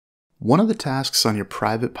One of the tasks on your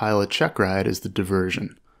Private Pilot Checkride is the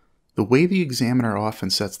diversion. The way the examiner often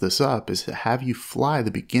sets this up is to have you fly the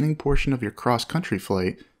beginning portion of your cross-country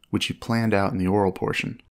flight, which you planned out in the oral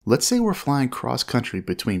portion. Let's say we're flying cross-country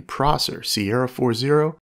between Prosser, Sierra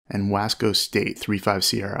 40, and Wasco State, 35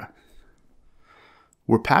 Sierra.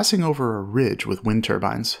 We're passing over a ridge with wind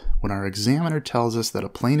turbines when our examiner tells us that a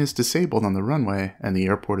plane is disabled on the runway and the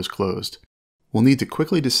airport is closed. We'll need to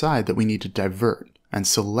quickly decide that we need to divert and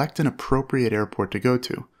select an appropriate airport to go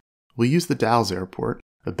to. We'll use the Dalles Airport,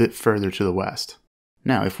 a bit further to the west.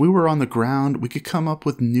 Now, if we were on the ground, we could come up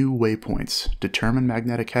with new waypoints, determine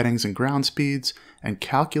magnetic headings and ground speeds, and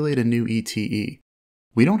calculate a new ETE.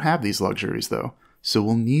 We don't have these luxuries though, so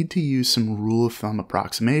we'll need to use some rule of thumb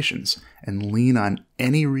approximations and lean on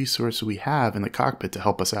any resource we have in the cockpit to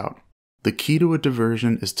help us out. The key to a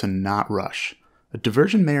diversion is to not rush. A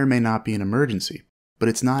diversion may or may not be an emergency, but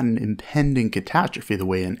it's not an impending catastrophe the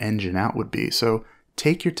way an engine out would be, so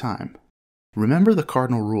take your time. Remember the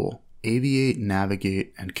cardinal rule: aviate,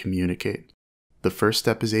 navigate, and communicate. The first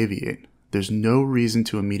step is aviate. There's no reason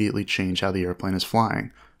to immediately change how the airplane is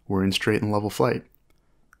flying. We're in straight and level flight.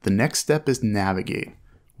 The next step is navigate.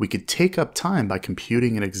 We could take up time by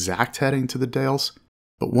computing an exact heading to the Dalles,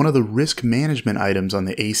 but one of the risk management items on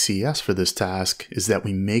the ACS for this task is that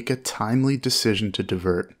we make a timely decision to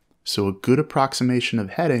divert. So a good approximation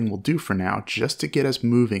of heading will do for now, just to get us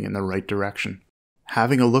moving in the right direction.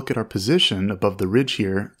 Having a look at our position above the ridge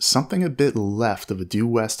here, something a bit left of a due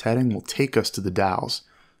west heading will take us to the Dalles.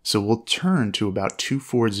 So we'll turn to about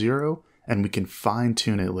 240 and we can fine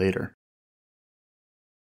tune it later.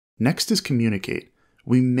 Next is communicate.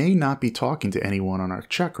 We may not be talking to anyone on our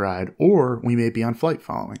check ride, or we may be on flight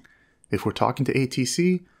following. If we're talking to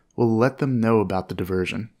ATC, we'll let them know about the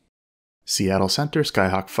diversion. Seattle Center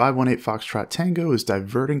Skyhawk 518 Foxtrot Tango is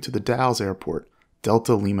diverting to the Dalles Airport,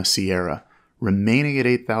 Delta Lima Sierra, remaining at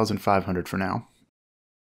 8,500 for now.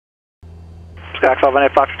 Skyhawk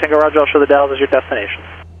 518 Foxtrot Tango, roger, I'll show the Dalles as your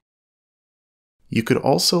destination. You could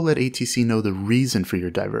also let ATC know the reason for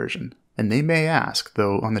your diversion, and they may ask,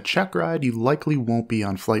 though on the check ride you likely won't be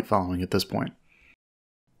on flight following at this point.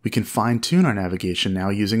 We can fine-tune our navigation now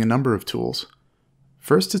using a number of tools.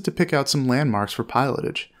 First is to pick out some landmarks for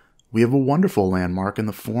pilotage. We have a wonderful landmark in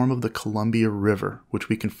the form of the Columbia River, which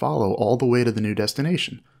we can follow all the way to the new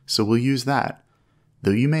destination, so we'll use that.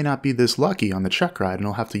 Though you may not be this lucky on the check ride and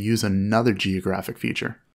you'll have to use another geographic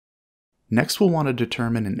feature. Next we'll want to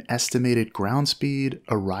determine an estimated ground speed,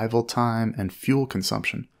 arrival time, and fuel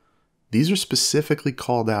consumption. These are specifically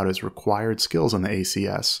called out as required skills on the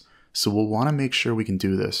ACS, so we'll want to make sure we can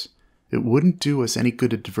do this. It wouldn't do us any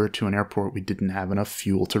good to divert to an airport we didn't have enough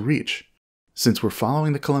fuel to reach. Since we're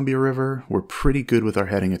following the Columbia River, we're pretty good with our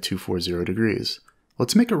heading at 240 degrees.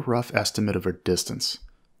 Let's make a rough estimate of our distance.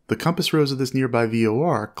 The compass rose of this nearby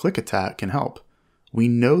VOR, Click-A-Tat, can help. We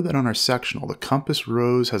know that on our sectional, the compass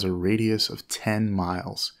rose has a radius of 10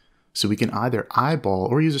 miles. So we can either eyeball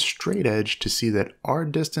or use a straight edge to see that our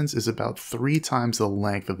distance is about 3 times the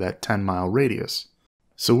length of that 10-mile radius.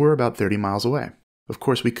 So we're about 30 miles away. Of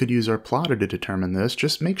course, we could use our plotter to determine this,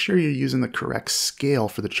 just make sure you're using the correct scale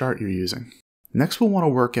for the chart you're using. Next, we'll want to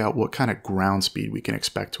work out what kind of ground speed we can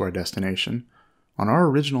expect to our destination. On our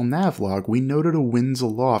original nav log, we noted a winds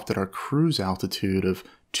aloft at our cruise altitude of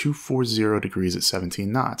 240 degrees at 17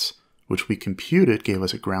 knots, which we computed gave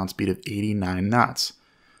us a ground speed of 89 knots.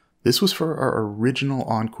 This was for our original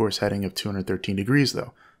on-course heading of 213 degrees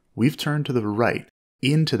though. We've turned to the right,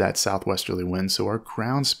 into that southwesterly wind, so our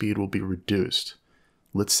ground speed will be reduced.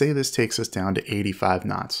 Let's say this takes us down to 85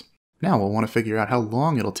 knots. Now we'll want to figure out how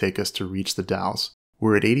long it'll take us to reach the Dalles.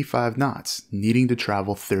 We're at 85 knots, needing to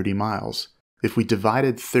travel 30 miles. If we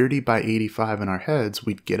divided 30 by 85 in our heads,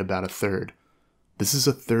 we'd get about a third. This is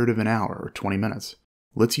a third of an hour, or 20 minutes.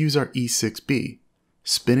 Let's use our E6B,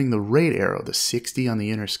 spinning the rate arrow, the 60 on the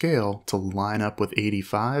inner scale, to line up with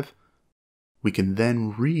 85. We can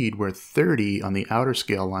then read where 30 on the outer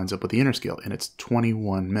scale lines up with the inner scale, and it's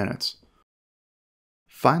 21 minutes.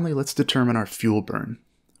 Finally, let's determine our fuel burn.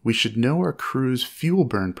 We should know our cruise fuel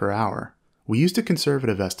burn per hour. We used a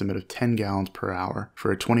conservative estimate of 10 gallons per hour.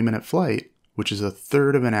 For a 20-minute flight, which is a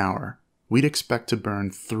third of an hour, we'd expect to burn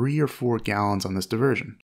 3 or 4 gallons on this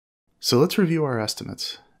diversion. So let's review our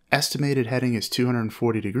estimates. Estimated heading is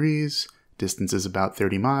 240 degrees, distance is about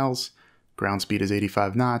 30 miles, ground speed is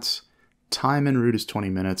 85 knots, time en route is 20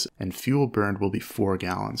 minutes, and fuel burned will be 4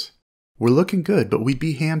 gallons. We're looking good, but we'd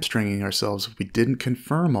be hamstringing ourselves if we didn't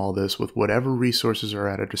confirm all this with whatever resources are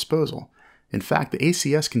at our disposal. In fact, the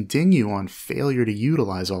ACS can ding you on failure to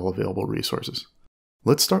utilize all available resources.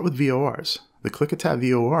 Let's start with VORs. The Click-A-Tat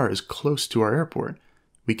VOR is close to our airport.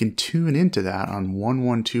 we can tune into that on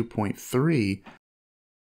 112.3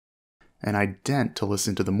 and ident to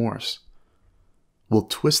listen to the Morse. We'll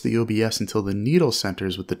twist the OBS until the needle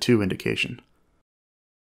centers with the 2 indication.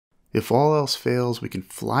 If all else fails, we can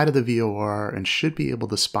fly to the VOR and should be able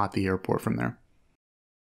to spot the airport from there.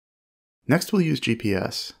 Next, we'll use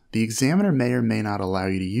GPS. The examiner may or may not allow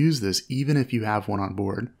you to use this even if you have one on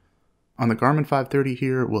board. On the Garmin 530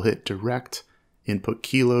 here, we'll hit Direct, input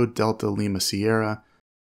Kilo Delta Lima Sierra,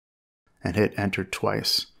 and hit Enter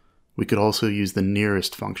twice. We could also use the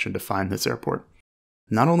nearest function to find this airport.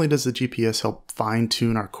 Not only does the GPS help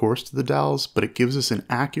fine-tune our course to the dials, but it gives us an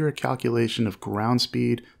accurate calculation of ground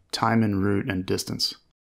speed, time en route, and distance.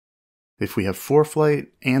 If we have ForeFlight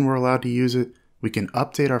and we're allowed to use it, we can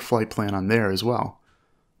update our flight plan on there as well.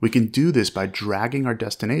 We can do this by dragging our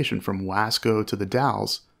destination from Wasco to the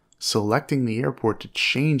dials, selecting the airport to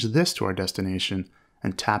change this to our destination,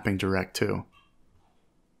 and tapping Direct to.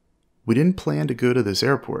 We didn't plan to go to this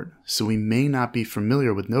airport, so we may not be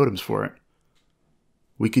familiar with NOTAMs for it.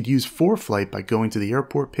 We could use ForeFlight by going to the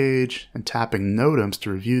airport page and tapping NOTAMs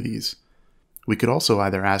to review these. We could also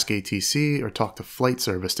either ask ATC or talk to flight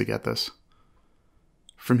service to get this.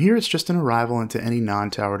 From here, it's just an arrival into any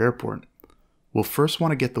non-towered airport. We'll first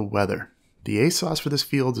want to get the weather. The ASOS for this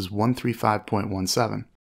field is 135.17.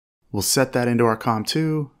 We'll set that into our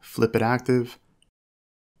COM2, flip it active,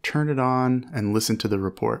 turn it on, and listen to the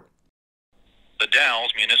report. The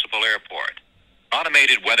Dalles Municipal Airport.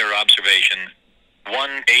 Automated weather observation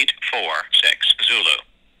 1846 Zulu.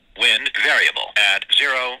 Wind variable at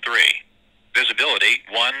 03. Visibility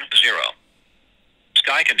 10.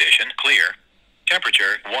 Sky condition clear.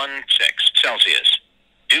 Temperature 16 Celsius.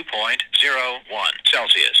 Dew point 01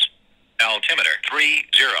 Celsius. Altimeter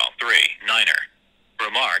 3039er.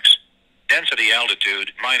 Remarks. Density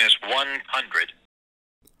altitude -100.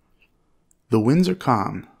 The winds are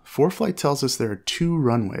calm. ForeFlight tells us there are 2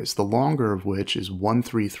 runways, the longer of which is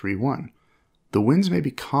 1331. The winds may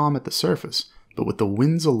be calm at the surface, but with the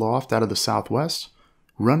winds aloft out of the southwest,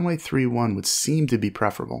 runway 31 would seem to be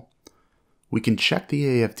preferable. We can check the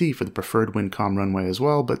AFD for the preferred wind calm runway as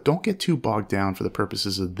well, but don't get too bogged down for the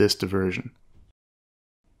purposes of this diversion.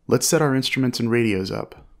 Let's set our instruments and radios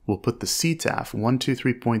up. We'll put the CTAF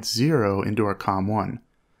 123.0 into our COM1.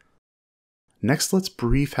 Next, let's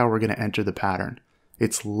brief how we're going to enter the pattern.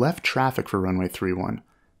 It's left traffic for runway 31,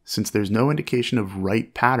 since there's no indication of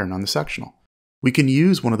right pattern on the sectional. We can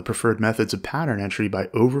use one of the preferred methods of pattern entry by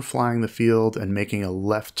overflying the field and making a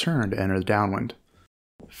left turn to enter the downwind.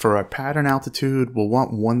 For our pattern altitude, we'll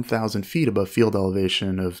want 1,000 feet above field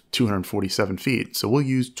elevation of 247 feet, so we'll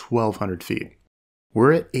use 1,200 feet.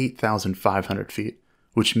 We're at 8,500 feet,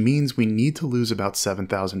 which means we need to lose about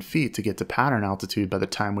 7,000 feet to get to pattern altitude by the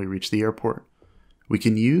time we reach the airport. We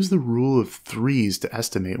can use the rule of threes to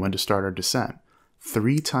estimate when to start our descent.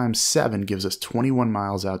 3 times 7 gives us 21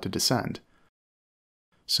 miles out to descend.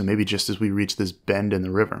 So maybe just as we reach this bend in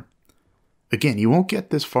the river. Again, you won't get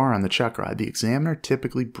this far on the check ride. The examiner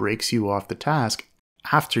typically breaks you off the task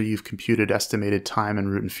after you've computed estimated time en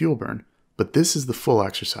route and fuel burn, but this is the full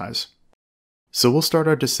exercise. So we'll start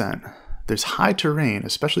our descent. There's high terrain,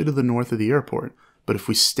 especially to the north of the airport, but if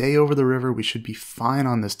we stay over the river, we should be fine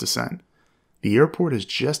on this descent. The airport is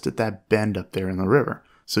just at that bend up there in the river,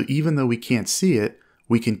 so even though we can't see it,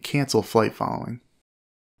 we can cancel flight following.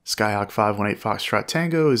 Skyhawk 518 Foxtrot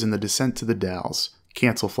Tango is in the descent to the Dalles.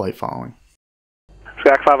 Cancel flight following.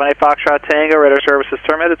 Skyhawk 518 Foxtrot Tango, radar services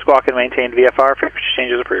terminated. Squawk and maintained VFR, frequency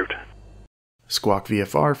changes approved. Squawk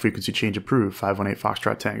VFR, frequency change approved, 518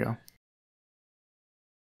 Foxtrot Tango.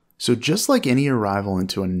 So just like any arrival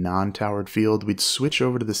into a non-towered field, we'd switch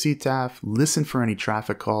over to the CTAF, listen for any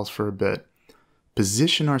traffic calls for a bit,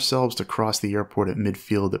 position ourselves to cross the airport at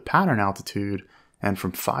midfield at pattern altitude, and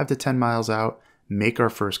from 5 to 10 miles out, make our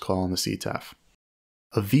first call on the CTAF.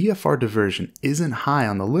 A VFR diversion isn't high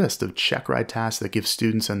on the list of check ride tasks that give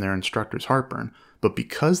students and their instructors heartburn, but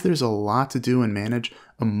because there's a lot to do and manage,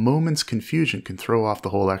 a moment's confusion can throw off the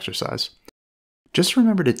whole exercise. Just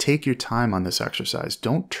remember to take your time on this exercise.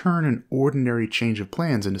 Don't turn an ordinary change of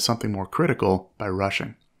plans into something more critical by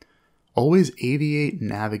rushing. Always aviate,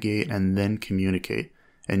 navigate, and then communicate,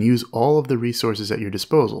 and use all of the resources at your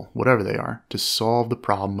disposal, whatever they are, to solve the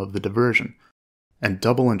problem of the diversion. And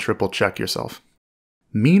double and triple check yourself.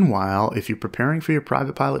 Meanwhile, if you're preparing for your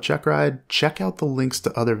Private Pilot Checkride, check out the links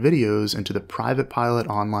to other videos and to the Private Pilot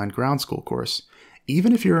online ground school course.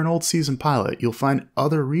 Even if you're an old seasoned pilot, you'll find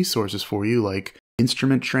other resources for you like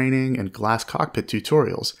instrument training and glass cockpit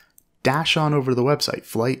tutorials. Dash on over to the website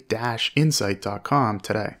flight-insight.com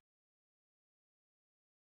today.